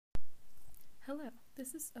Hello,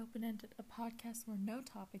 this is Open Ended, a podcast where no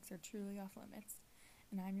topics are truly off limits,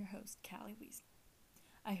 and I'm your host, Callie Wiesner.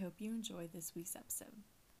 I hope you enjoy this week's episode.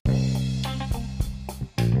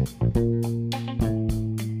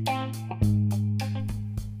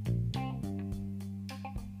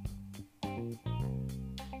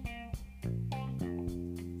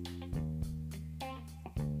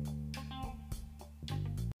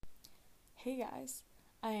 Hey guys,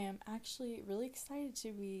 I am actually really excited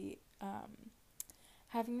to be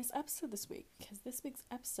having this episode this week because this week's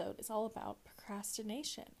episode is all about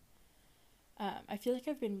procrastination. I feel like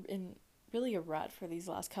I've been in really a rut for these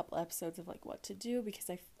last couple episodes of what to do because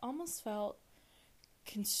I almost felt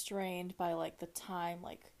constrained by the time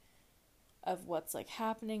of what's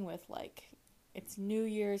happening with it's New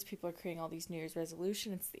Year's. People are creating all these New Year's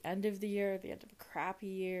resolutions. It's the end of the year, the end of a crappy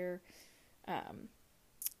year.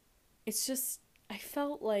 It's just, I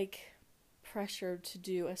felt pressured to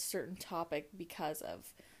do a certain topic because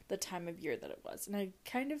of the time of year that it was. And I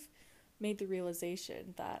kind of made the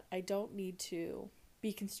realization that I don't need to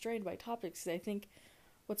be constrained by topics. Because I think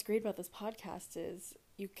what's great about this podcast is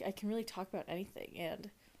I can really talk about anything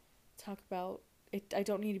and talk about it. I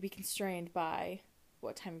don't need to be constrained by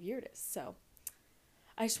what time of year it is. So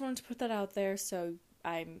I just wanted to put that out there. So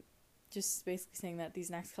I'm just basically saying that these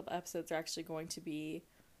next couple episodes are actually going to be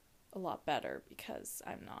a lot better because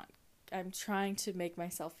I'm trying to make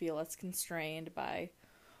myself feel less constrained by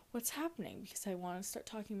what's happening because I want to start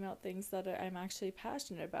talking about things that I'm actually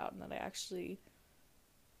passionate about and that I actually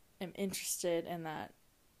am interested in, that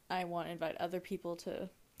I want to invite other people to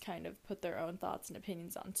kind of put their own thoughts and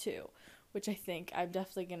opinions on too, which I think I'm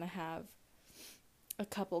definitely going to have a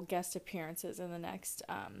couple guest appearances in the next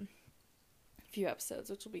few episodes,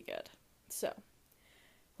 which will be good. So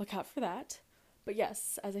look out for that. But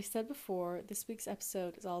yes, as I said before, this week's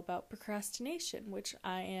episode is all about procrastination, which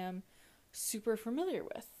I am super familiar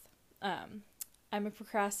with. I'm a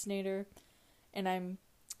procrastinator, and I'm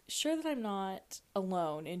sure that I'm not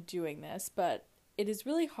alone in doing this, but it is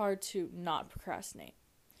really hard to not procrastinate.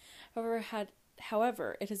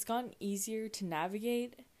 However, it has gotten easier to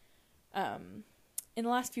navigate in the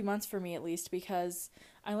last few months for me at least, because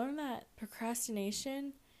I learned that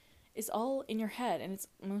procrastination is all in your head, and it's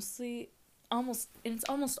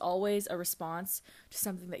almost always a response to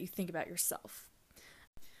something that you think about yourself.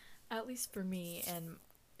 At least for me, and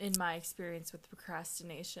in my experience with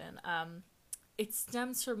procrastination, it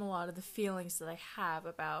stems from a lot of the feelings that I have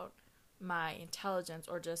about my intelligence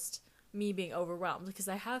or just me being overwhelmed, because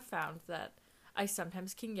I have found that I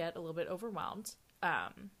sometimes can get a little bit overwhelmed. I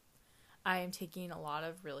am taking a lot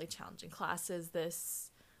of really challenging classes this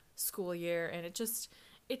school year, and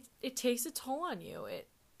it takes a toll on you.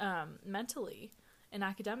 Mentally and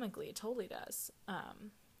academically, it totally does.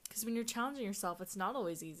 Because when you're challenging yourself, it's not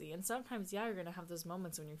always easy. And sometimes, you're going to have those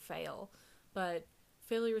moments when you fail. But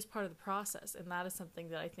failure is part of the process. And that is something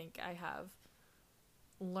that I think I have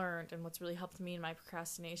learned. And what's really helped me in my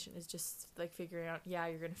procrastination is just figuring out,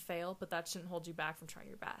 you're going to fail, but that shouldn't hold you back from trying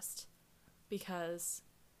your best. Because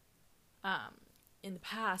in the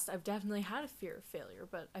past, I've definitely had a fear of failure,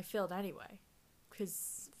 but I failed anyway.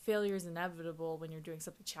 Because failure is inevitable when you're doing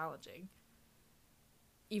something challenging.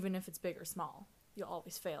 Even if it's big or small, you'll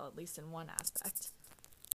always fail, at least in one aspect.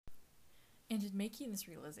 And in making this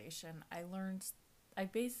realization, I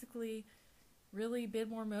basically really been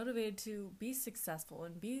more motivated to be successful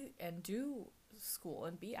and do school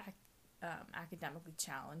and be academically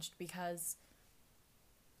challenged, because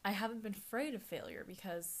I haven't been afraid of failure,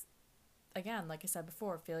 because, again, like I said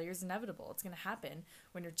before, failure is inevitable. It's going to happen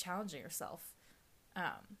when you're challenging yourself.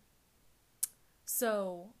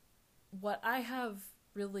 So what I have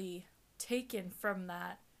really taken from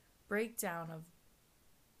that breakdown of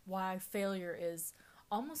why failure is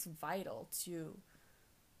almost vital to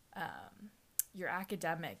your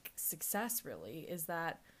academic success really is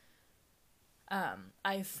that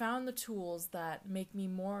I've found the tools that make me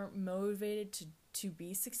more motivated to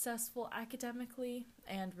be successful academically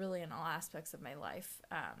and really in all aspects of my life,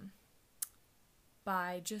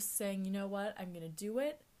 by just saying, you know what, I'm going to do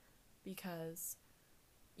it, because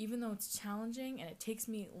even though it's challenging and it takes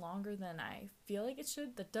me longer than I feel like it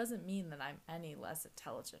should, that doesn't mean that I'm any less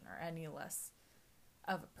intelligent or any less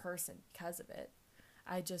of a person because of it.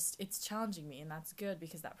 It's challenging me, and that's good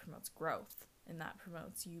because that promotes growth, and that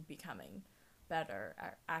promotes you becoming better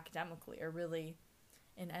academically or really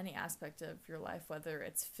in any aspect of your life, whether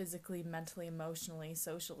it's physically, mentally, emotionally,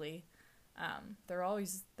 socially. There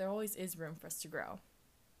always is room for us to grow.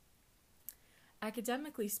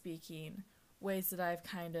 Academically speaking, ways that I've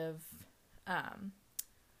kind of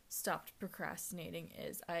stopped procrastinating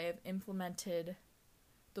is I have implemented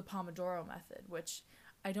the Pomodoro method, which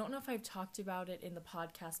I don't know if I've talked about it in the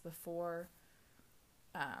podcast before.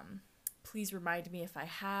 Please remind me if I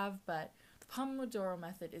have, but the Pomodoro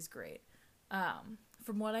method is great.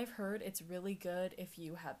 From what I've heard, it's really good if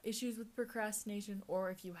you have issues with procrastination, or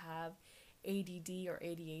if you have ADD or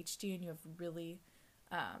ADHD and you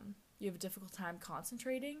have a difficult time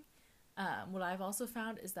concentrating. What I've also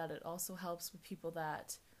found is that it also helps with people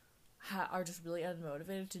that are just really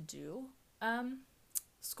unmotivated to do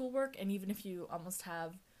schoolwork, and even if you almost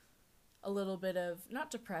have a little bit of,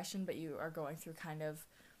 not depression, but you are going through kind of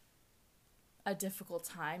a difficult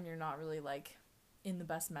time, you're not really like in the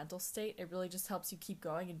best mental state, it really just helps you keep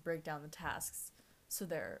going and break down the tasks so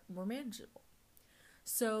they're more manageable.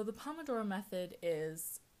 So the Pomodoro method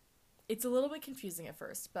it's a little bit confusing at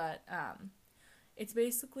first, but it's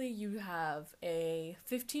basically you have a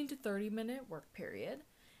 15 to 30 minute work period,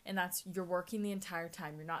 and that's, you're working the entire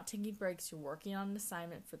time. You're not taking breaks, you're working on an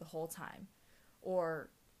assignment for the whole time. Or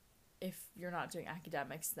if you're not doing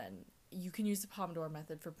academics, then you can use the Pomodoro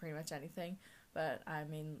method for pretty much anything, but I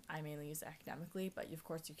mainly use it academically, but of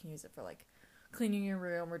course you can use it for like cleaning your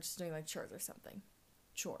room or just doing like chores or something.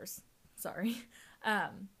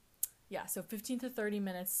 Yeah, so 15 to 30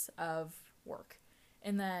 minutes of work.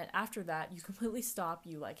 And then after that, you completely stop,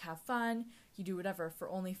 you like have fun, you do whatever for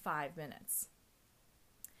only 5 minutes.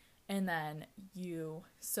 And then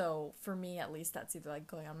so for me at least, that's either like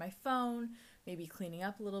going on my phone, maybe cleaning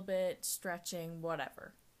up a little bit, stretching,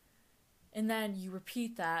 whatever. And then you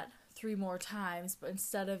repeat that 3 more times, but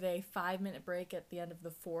instead of a 5-minute break at the end of the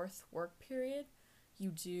 4th work period,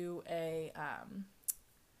 you do a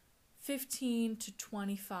 15 to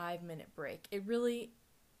 25 minute break. It really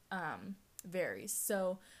varies.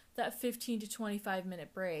 So that 15 to 25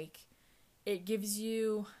 minute break, it gives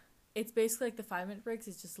you, it's basically like the 5-minute breaks,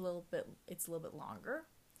 it's just a little bit longer.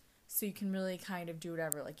 So you can really kind of do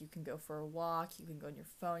whatever, like you can go for a walk, you can go on your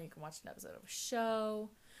phone, you can watch an episode of a show,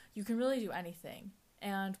 you can really do anything.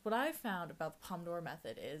 And what I've found about the Pomodoro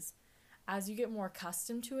method is, as you get more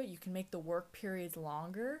accustomed to it, you can make the work periods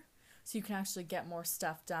longer, so you can actually get more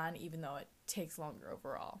stuff done, even though it takes longer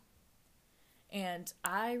overall. And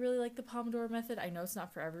I really like the Pomodoro method. I know it's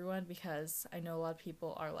not for everyone, because I know a lot of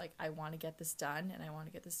people are like, I want to get this done, and I want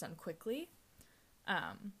to get this done quickly.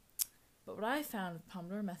 But what I found with the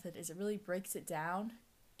Pomodoro method is it really breaks it down,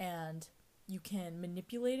 and you can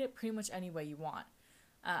manipulate it pretty much any way you want.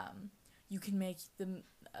 You can make the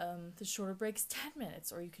shorter breaks 10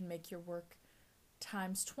 minutes, or you can make your work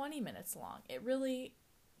times 20 minutes long.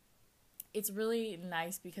 It's really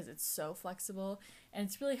nice because it's so flexible, and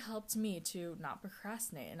it's really helped me to not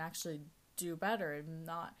procrastinate and actually do better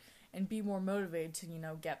and be more motivated to,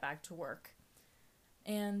 get back to work.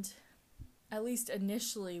 And at least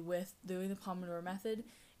initially with doing the Pomodoro method,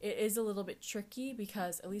 it is a little bit tricky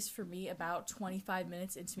because, at least for me, about 25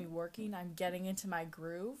 minutes into me working, I'm getting into my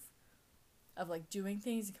groove of like doing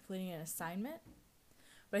things and completing an assignment.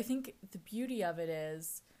 But I think the beauty of it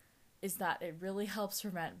is that it really helps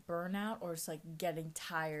prevent burnout or just like getting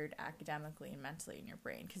tired academically and mentally in your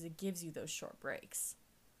brain, because it gives you those short breaks.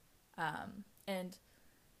 And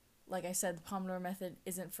like I said, the Pomodoro method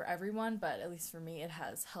isn't for everyone, but at least for me, it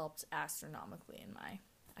has helped astronomically in my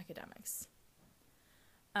academics.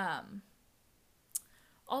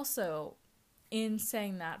 Also, in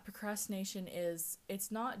saying that, procrastination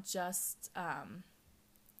it's not just,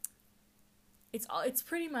 it's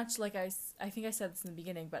pretty much like I think I said this in the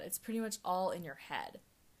beginning, but it's pretty much all in your head,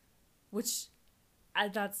 which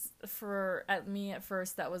that's at me at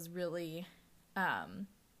first, that was really,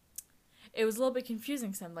 it was a little bit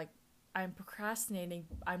confusing, because I'm procrastinating,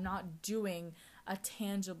 I'm not doing a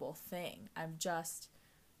tangible thing, I'm just,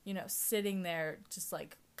 sitting there just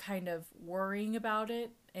like kind of worrying about it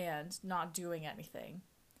and not doing anything.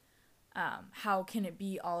 How can it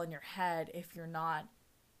be all in your head if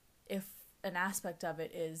an aspect of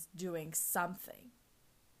it is doing something,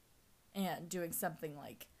 and doing something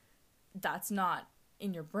like that's not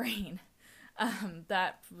in your brain?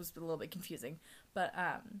 That was a little bit confusing, but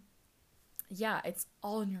yeah, it's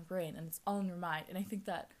all in your brain and it's all in your mind. And I think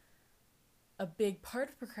that a big part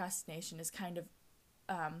of procrastination is kind of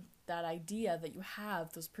that idea that you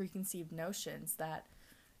have those preconceived notions that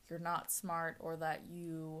you're not smart, or that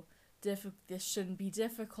this shouldn't be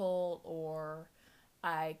difficult, or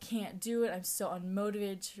I can't do it, I'm so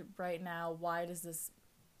unmotivated right now,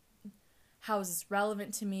 how is this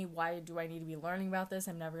relevant to me, why do I need to be learning about this,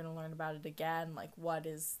 I'm never going to learn about it again, like what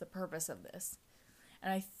is the purpose of this?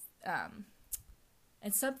 And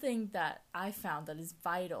and something that I found that is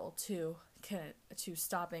vital to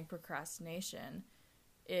stopping procrastination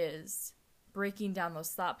is breaking down those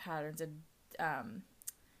thought patterns and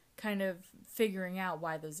kind of figuring out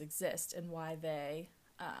why those exist and why they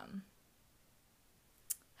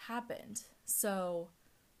happened. So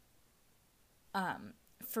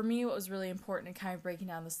for me, what was really important in kind of breaking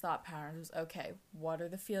down this thought pattern was, okay, what are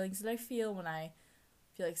the feelings that I feel when I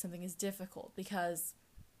feel like something is difficult? Because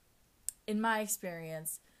in my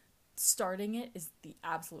experience, starting it is the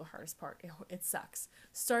absolute hardest part. It sucks.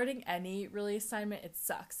 Starting any really assignment, it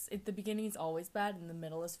sucks. At the beginning is always bad, in the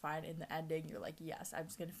middle is fine, in the ending you're like, yes, I'm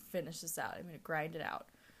just going to finish this out. I'm going to grind it out.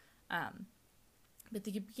 But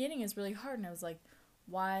the beginning is really hard, and I was like,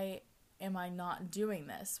 why am I not doing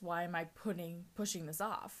this? Why am I pushing this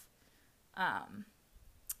off?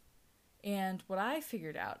 And what I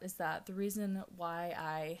figured out is that the reason why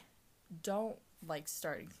I don't like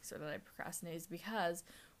starting things or that I procrastinate is because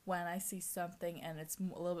when I see something and it's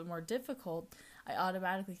a little bit more difficult, I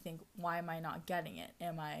automatically think, why am I not getting it?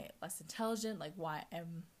 Am I less intelligent? Like, why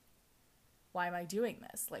am I doing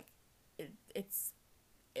this? Like,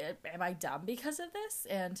 am I dumb because of this?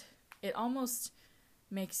 And it almost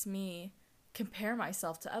makes me compare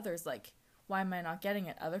myself to others. Like, why am I not getting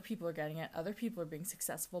it? Other people are getting it. Other people are being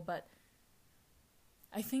successful. But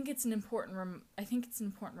I think it's an important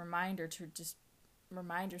reminder to just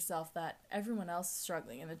remind yourself that everyone else is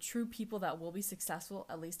struggling, and the true people that will be successful,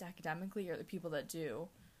 at least academically, are the people that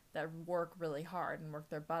work really hard and work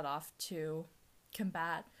their butt off to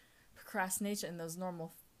combat procrastination and those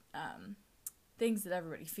normal things that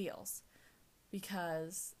everybody feels.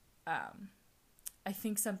 Because I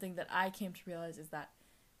think something that I came to realize is that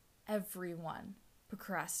everyone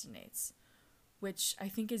procrastinates, which I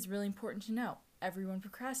think is really important to know. Everyone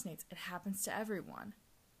procrastinates. It happens to everyone.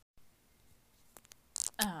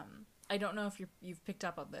 I don't know if you've picked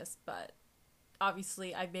up on this, but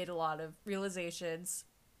obviously I've made a lot of realizations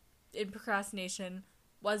in procrastination.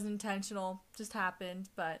 Wasn't intentional, just happened,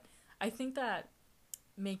 but I think that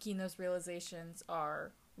making those realizations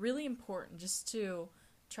are really important just to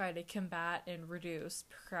try to combat and reduce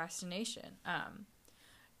procrastination.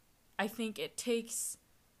 I think it takes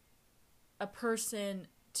a person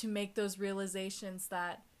to make those realizations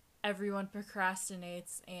that everyone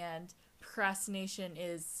procrastinates, and procrastination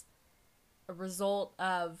is a result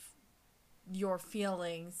of your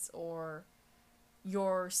feelings or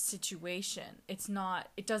your situation. It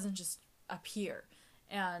doesn't just appear.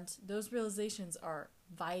 And those realizations are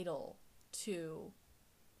vital to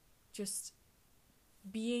just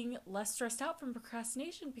being less stressed out from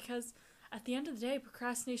procrastination, because at the end of the day,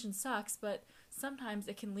 procrastination sucks, but sometimes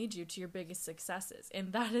it can lead you to your biggest successes.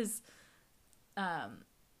 And that is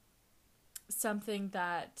something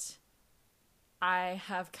that I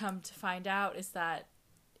have come to find out, is that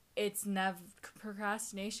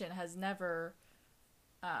procrastination has never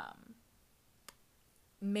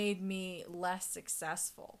made me less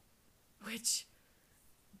successful, which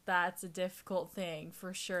that's a difficult thing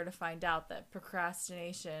for sure to find out, that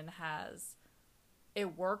procrastination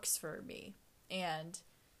it works for me, and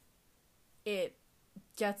it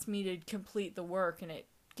gets me to complete the work, and it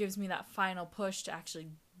gives me that final push to actually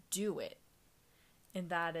do it. And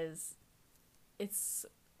that is, it's,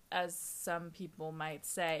 as some people might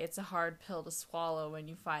say, it's a hard pill to swallow when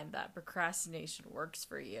you find that procrastination works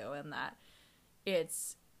for you, and that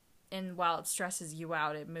and while it stresses you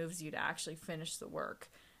out, it moves you to actually finish the work.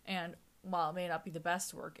 And while it may not be the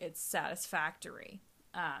best work, it's satisfactory.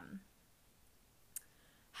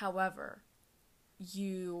 However,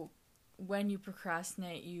 when you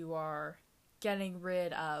procrastinate, you are getting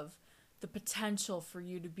rid of the potential for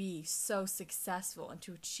you to be so successful and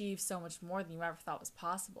to achieve so much more than you ever thought was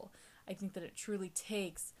possible. I think that it truly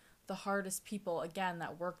takes the hardest people, again,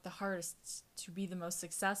 that work the hardest to be the most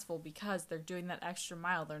successful, because they're doing that extra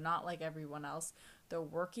mile. They're not like everyone else. They're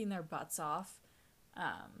working their butts off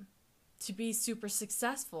to be super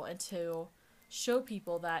successful, and to show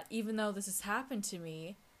people that even though this has happened to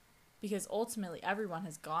me, because ultimately everyone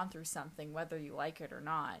has gone through something, whether you like it or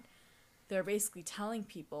not, they're basically telling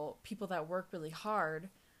people that work really hard,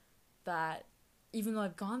 that even though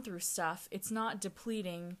I've gone through stuff, it's not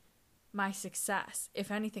depleting my success.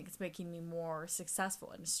 If anything, it's making me more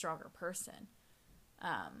successful and a stronger person.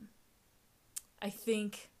 I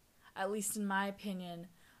think, at least in my opinion,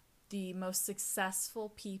 the most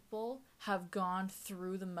successful people have gone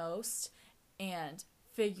through the most and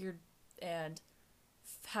figured and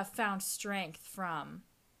have found strength from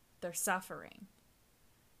their suffering.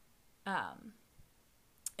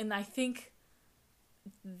 And I think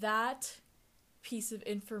that piece of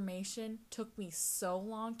information took me so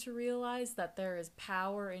long to realize, that there is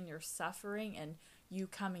power in your suffering and you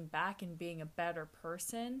coming back and being a better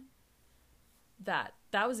person. That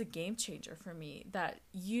was a game changer for me, that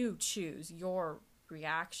you choose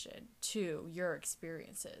reaction to your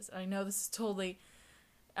experiences. I know this is totally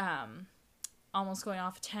almost going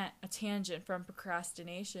off a tangent from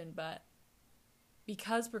procrastination, but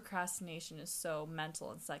because procrastination is so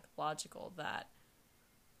mental and psychological, that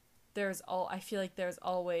I feel like there's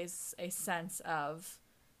always a sense of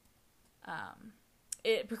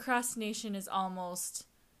procrastination is almost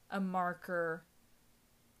a marker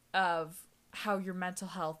of how your mental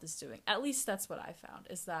health is doing. At least that's what I found,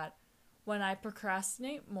 is that when I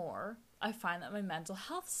procrastinate more, I find that my mental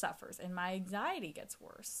health suffers and my anxiety gets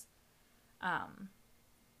worse. And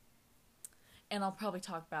I'll probably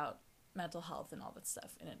talk about mental health and all that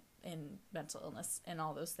stuff in mental illness and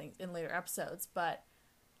all those things in later episodes, but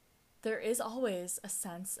there is always a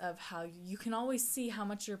sense of how you can always see how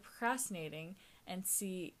much you're procrastinating and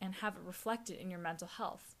have it reflected in your mental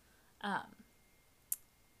health.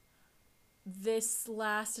 This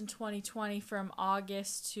last in 2020, from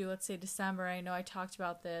August to, let's say, December, I know I talked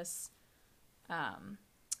about this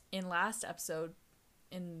in last episode,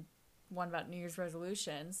 in one about New Year's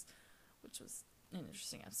resolutions, which was an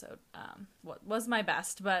interesting episode. What was my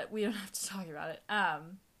best, but we don't have to talk about it.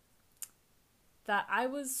 That I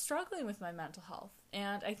was struggling with my mental health,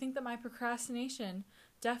 and I think that my procrastination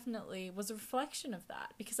definitely was a reflection of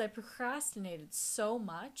that, because I procrastinated so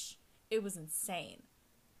much, it was insane.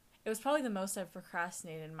 It was probably the most I've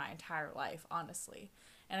procrastinated in my entire life, honestly.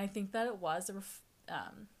 And I think that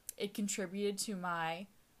it contributed to my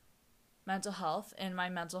mental health, and my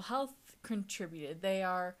mental health contributed.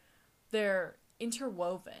 They're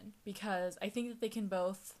interwoven, because I think that they can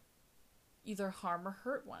both either harm or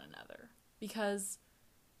hurt one another. Because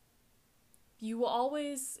you will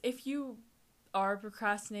always, if you are a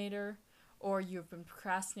procrastinator, or you've been a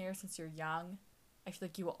procrastinator since you're young, I feel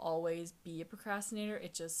like you will always be a procrastinator.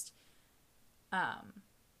 It just,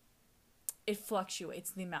 it fluctuates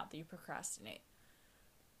the amount that you procrastinate.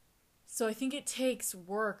 So I think it takes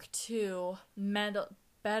work to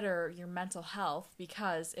better your mental health,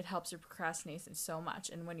 because it helps your procrastination so much.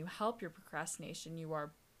 And when you help your procrastination, you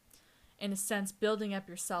are, in a sense, building up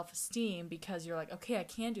your self-esteem, because you're like, okay, I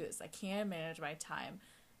can do this. I can manage my time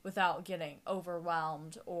without getting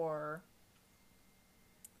overwhelmed or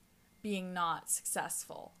being not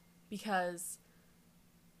successful. Because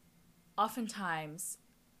oftentimes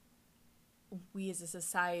we as a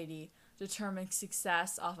society determine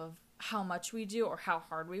success off of how much we do or how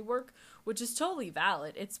hard we work, which is totally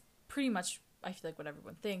valid. It's pretty much, I feel like, what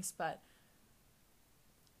everyone thinks, but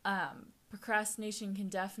procrastination can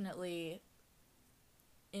definitely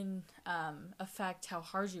affect how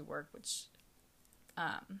hard you work, which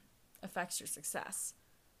affects your success.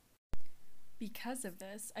 Because of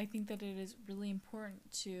this, I think that it is really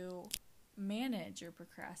important to manage your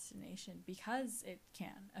procrastination, because it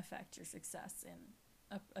can affect your success in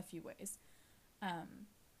a few ways.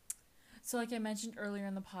 So like I mentioned earlier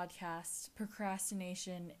in the podcast,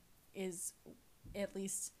 procrastination is the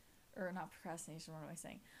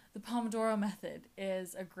Pomodoro method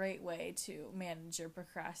is a great way to manage your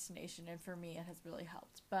procrastination, and for me it has really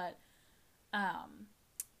helped. But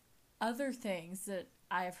other things that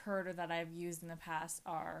I've heard or that I've used in the past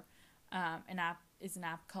are an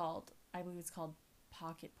app called, I believe it's called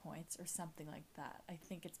Pocket Points or something like that. I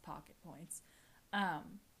think it's Pocket Points.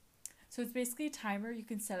 So it's basically a timer. You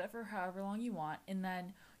can set it for however long you want, and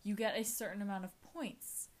then you get a certain amount of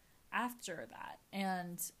points after that.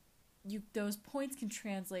 And those points can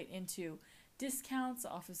translate into discounts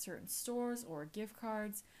off of certain stores or gift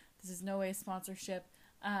cards. This is no way a sponsorship.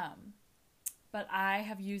 But I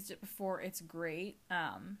have used it before. It's great.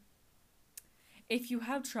 If you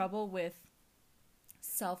have trouble with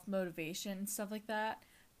self-motivation and stuff like that,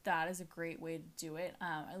 that is a great way to do it.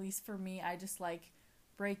 At least for me, I just like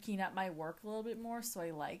breaking up my work a little bit more, so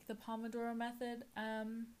I like the Pomodoro method a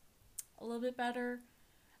little bit better.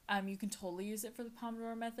 You can totally use it for the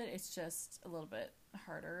Pomodoro method. It's just a little bit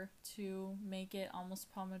harder to make it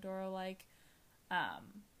almost Pomodoro-like.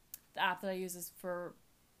 The app that I use is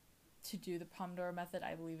to do the Pomodoro method.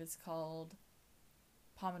 I believe it's called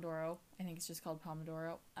Pomodoro. I think it's just called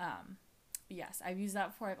Pomodoro. But yes, I've used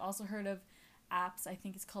that before. I've also heard of apps. I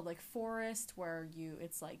think it's called like Forest, where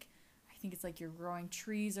I think it's like you're growing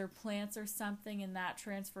trees or plants or something, and that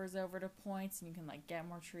transfers over to points, and you can like get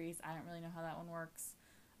more trees. I don't really know how that one works.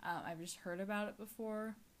 I've just heard about it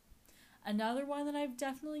before. Another one that I've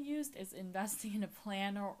definitely used is investing in a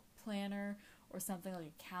planner or something like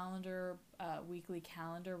a calendar, weekly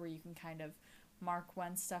calendar, where you can kind of mark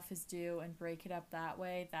when stuff is due and break it up that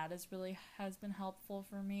way. That has been helpful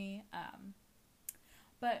for me.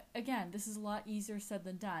 But again, this is a lot easier said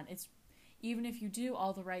than done. even if you do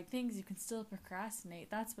all the right things, you can still procrastinate.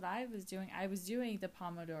 That's what I was doing. I was doing the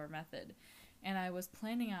Pomodoro method, and I was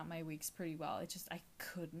planning out my weeks pretty well. It just, I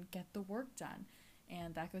couldn't get the work done.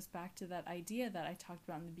 And that goes back to that idea that I talked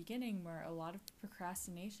about in the beginning, where a lot of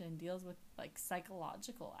procrastination deals with like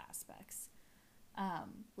psychological aspects,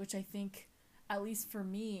 which I think, at least for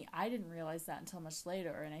me, I didn't realize that until much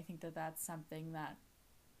later. And I think that that's something that,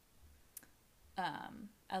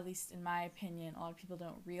 at least in my opinion, a lot of people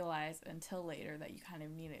don't realize until later, that you kind of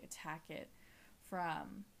need to attack it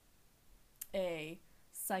from a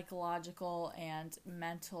psychological and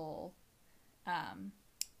mental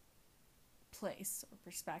place or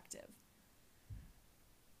perspective.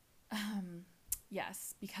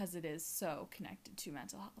 Yes, because it is so connected to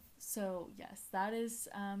mental health. So yes, that is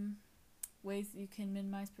ways that you can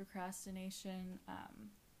minimize procrastination.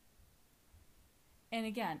 And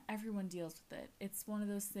again, everyone deals with it. It's one of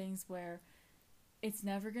those things where it's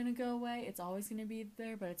never going to go away. It's always going to be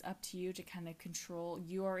there, but it's up to you to kind of control.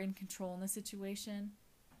 You are in control in the situation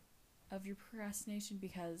of your procrastination,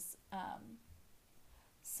 because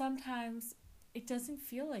sometimes it doesn't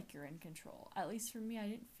feel like you're in control. At least for me, I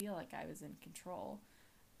didn't feel like I was in control.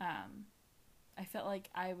 I felt like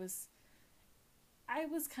I was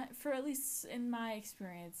kind of, for at least in my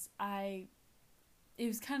experience, it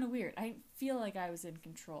was kind of weird. I didn't feel like I was in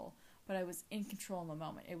control, but I was in control in the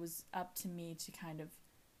moment. It was up to me to kind of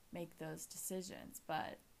make those decisions,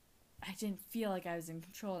 but I didn't feel like I was in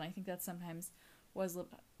control. And I think that sometimes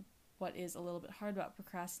what is a little bit hard about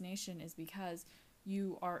procrastination, is because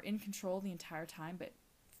you are in control the entire time, but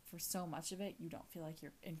for so much of it, you don't feel like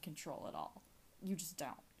you're in control at all. You just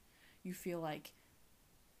don't. You feel like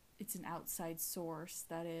it's an outside source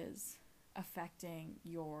that is affecting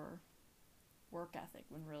your work ethic,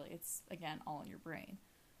 when really it's, again, all in your brain.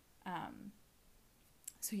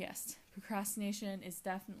 So yes, procrastination is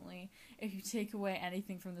definitely, if you take away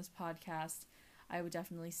anything from this podcast, I would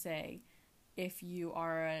definitely say, if you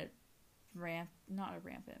are an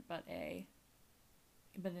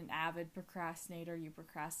avid procrastinator, you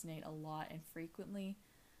procrastinate a lot and frequently,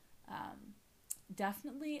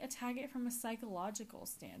 definitely attack it from a psychological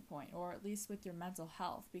standpoint, or at least with your mental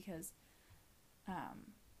health, because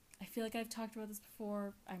I feel like I've talked about this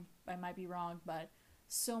before. I might be wrong, but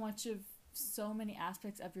so many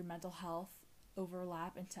aspects of your mental health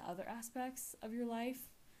overlap into other aspects of your life,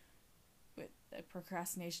 with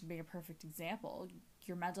procrastination being a perfect example.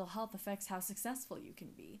 Your mental health affects how successful you can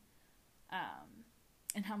be,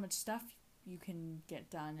 and how much stuff you can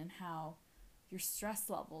get done, and how your stress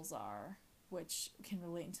levels are, which can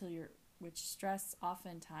relate which stress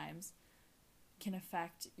oftentimes can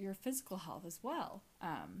affect your physical health as well.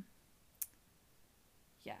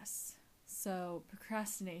 Yes, so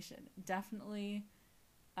procrastination, definitely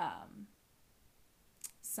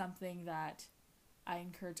something that I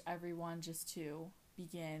encourage everyone just to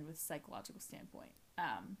begin with psychological standpoint.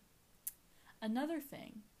 Another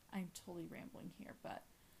thing, I'm totally rambling here, but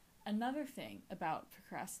another thing about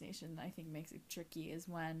procrastination that I think makes it tricky is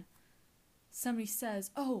when somebody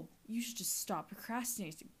says, oh, you should just stop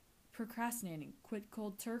procrastinating, quit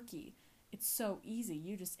cold turkey. It's so easy.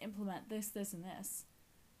 You just implement this, this, and this.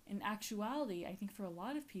 In actuality, I think for a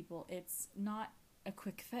lot of people, it's not a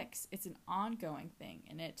quick fix. It's an ongoing thing,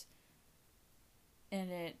 and it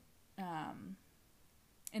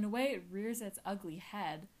in a way, it rears its ugly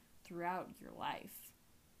head throughout your life.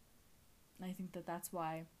 And I think that that's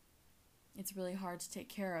why it's really hard to take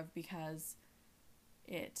care of, because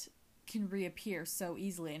it can reappear so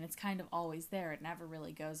easily, and it's kind of always there. It never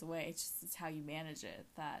really goes away. It's how you manage it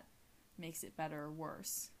that makes it better or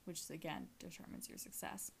worse, which again determines your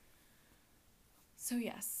success. So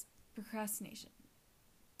yes, procrastination,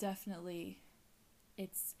 definitely,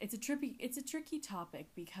 it's a tricky topic,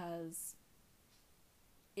 because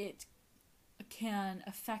it can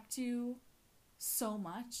affect you so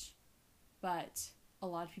much, but a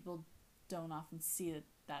lot of people don't often see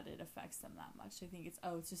that it affects them that much. They think it's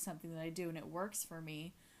just something that I do and it works for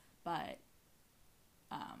me, but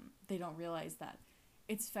they don't realize that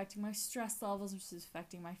it's affecting my stress levels, which is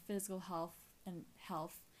affecting my physical health, and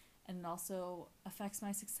it also affects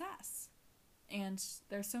my success. And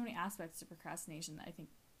there's so many aspects to procrastination that I think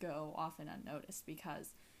go often unnoticed,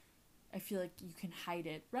 because I feel like you can hide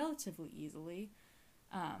it relatively easily.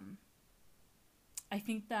 I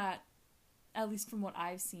think that, at least from what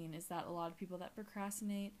I've seen, is that a lot of people that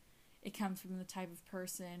procrastinate, it comes from the type of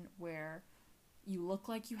person where you look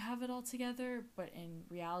like you have it all together, but in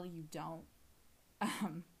reality you don't.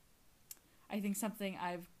 I think something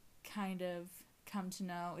I've kind of come to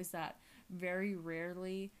know is that very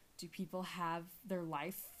rarely do people have their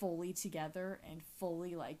life fully together and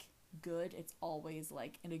fully, like, good, it's always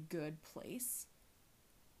like in a good place.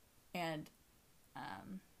 And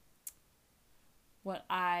what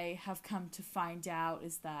I have come to find out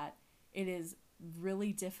is that it is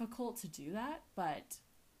really difficult to do that, but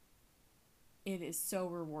it is so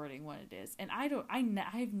rewarding when it is. And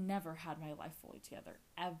I've never had my life fully together,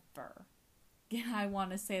 ever. And I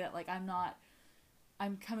want to say that, like,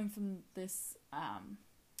 I'm coming from this,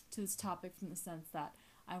 to this topic from the sense that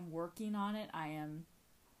I'm working on it.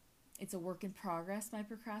 It's a work in progress, my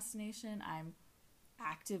procrastination. I'm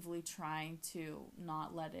actively trying to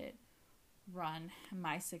not let it run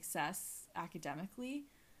my success academically,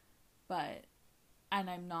 and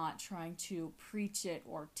I'm not trying to preach it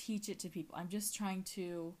or teach it to people. I'm just trying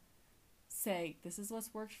to say, this is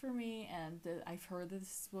what's worked for me, and I've heard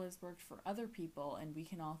this was worked for other people, and we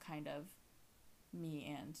can all kind of,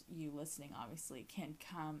 me and you listening obviously, can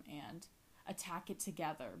come and attack it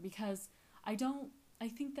together, because I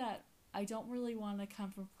think that I don't really want to come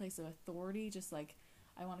from a place of authority, just like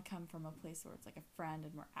I want to come from a place where it's like a friend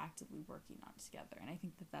and we're actively working on it together. And I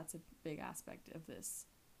think that that's a big aspect of this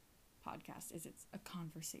podcast, is it's a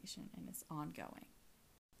conversation and it's ongoing.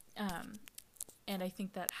 And I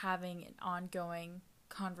think that having an ongoing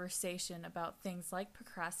conversation about things like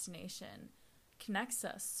procrastination connects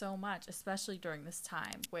us so much, especially during this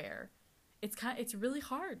time where it's really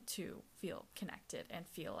hard to feel connected and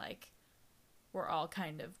feel like we're all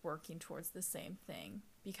kind of working towards the same thing,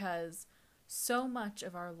 because so much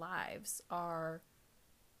of our lives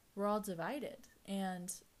we're all divided.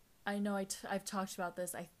 And I know I've talked about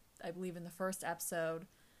this, I believe in the first episode,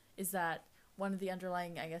 is that one of the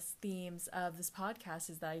underlying, I guess, themes of this podcast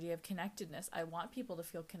is the idea of connectedness. I want people to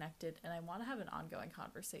feel connected, and I want to have an ongoing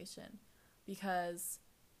conversation, because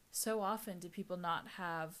so often do people not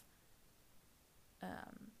have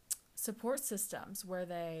support systems where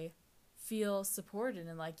they feel supported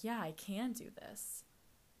and like, yeah, I can do this.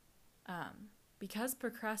 Because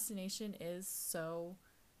procrastination is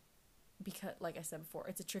like I said before,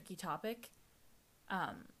 it's a tricky topic.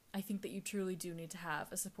 I think that you truly do need to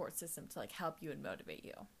have a support system to like help you and motivate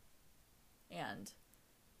you. And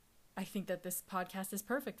I think that this podcast is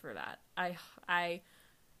perfect for that. I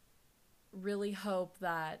really hope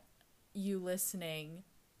that you listening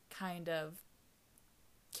kind of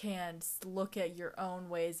can look at your own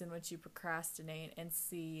ways in which you procrastinate and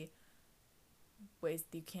see ways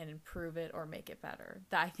that you can improve it or make it better.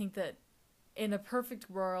 I think that in a perfect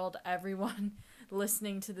world, everyone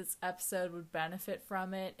listening to this episode would benefit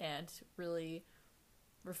from it and really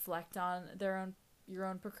reflect on your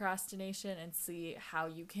own procrastination and see how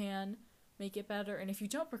you can make it better. And if you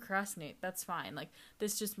don't procrastinate, that's fine. Like,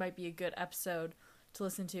 this just might be a good episode to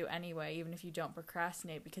listen to anyway, even if you don't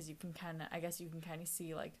procrastinate, because you can kind of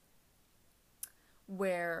see like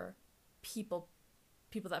where people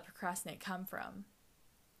that procrastinate come from.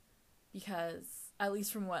 Because at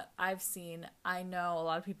least from what I've seen, I know a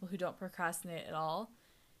lot of people who don't procrastinate at all,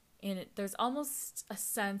 and there's almost a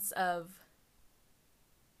sense of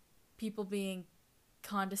people being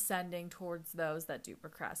condescending towards those that do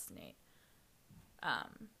procrastinate.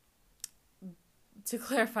 To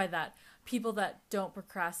clarify that, people that don't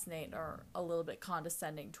procrastinate are a little bit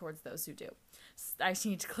condescending towards those who do. I just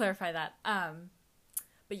need to clarify that.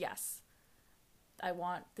 But yes, I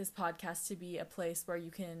want this podcast to be a place where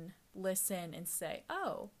you can listen and say,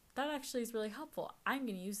 oh, that actually is really helpful. I'm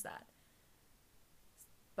going to use that.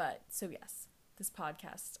 But, so yes, this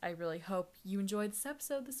podcast, I really hope you enjoyed this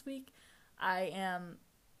episode this week. I am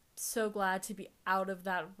so glad to be out of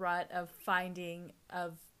that rut of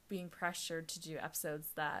being pressured to do episodes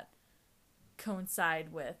that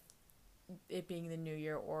coincide with it being the new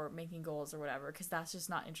year or making goals or whatever, because that's just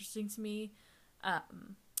not interesting to me.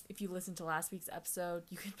 If you listened to last week's episode,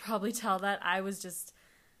 you could probably tell that I was just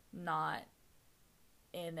not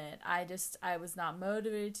in it. I was not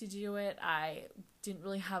motivated to do it. I didn't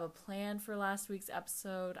really have a plan for last week's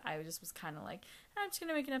episode. I just was kind of like, I'm just going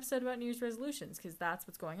to make an episode about New Year's resolutions because that's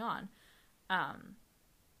what's going on.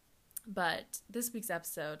 But this week's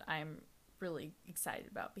episode I'm really excited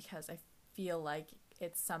about because I feel like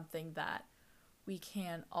it's something that we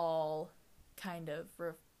can all kind of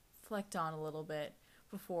reflect on a little bit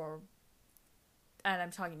before, and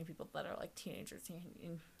I'm talking to people that are like teenagers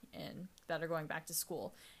and that are going back to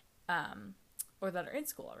school, or that are in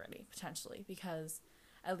school already, potentially, because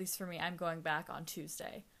at least for me, I'm going back on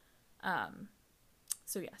Tuesday.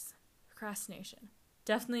 So yes, procrastination.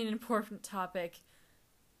 Definitely an important topic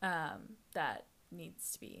that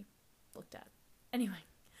needs to be looked at. Anyway,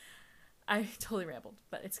 I totally rambled,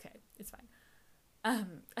 but it's okay. It's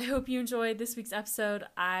fine. I hope you enjoyed this week's episode.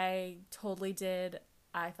 I totally did.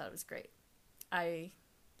 I thought it was great. I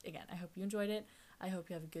again, I hope you enjoyed it. I hope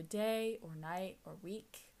you have a good day or night or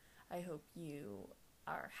week. I hope you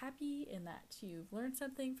are happy and that you've learned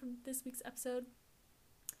something from this week's episode.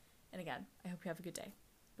 And again, I hope you have a good day.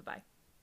 Bye-bye.